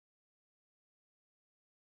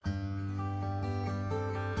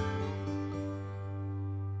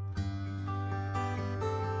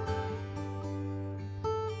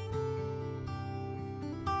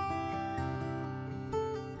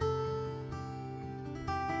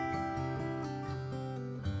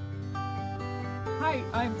Hi,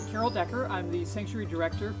 I'm Carol Decker. I'm the Sanctuary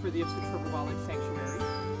Director for the Ipswich River Wildlife Sanctuary.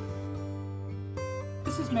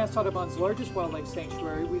 This is Mass Audubon's largest wildlife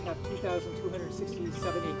sanctuary. We have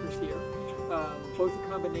 2,267 acres here, both a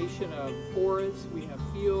combination of forests, we have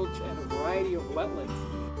fields, and a variety of wetlands.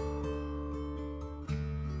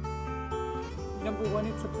 Number one,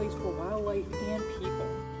 it's a place for wildlife and people.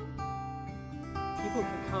 People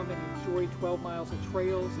can come and enjoy 12 miles of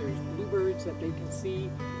trails. There's bluebirds that they can see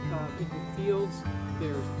in the fields.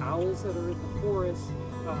 There's owls that are in the forest.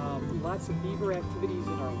 Lots of beaver activities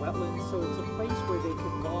in our wetlands. So it's a place where they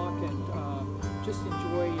can walk and just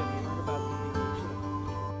enjoy and learn about the nature.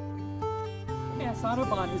 Mass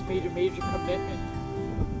Audubon has made a major commitment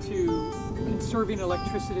to conserving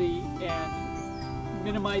electricity and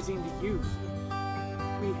minimizing the use.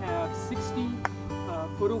 We have 60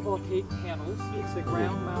 photovoltaic panels. It's a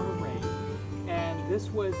ground mount array, and this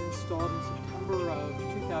was installed in September of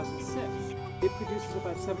 2006. It produces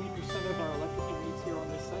about 70% of our electrical needs here on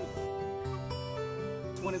this site.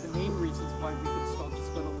 It's one of the main reasons why we've installed this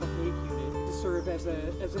photovoltaic unit to serve as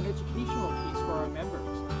an educational piece for our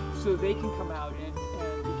members, so they can come out and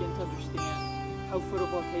begin to understand how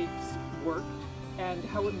photovoltaics work and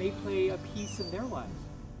how it may play a piece in their lives.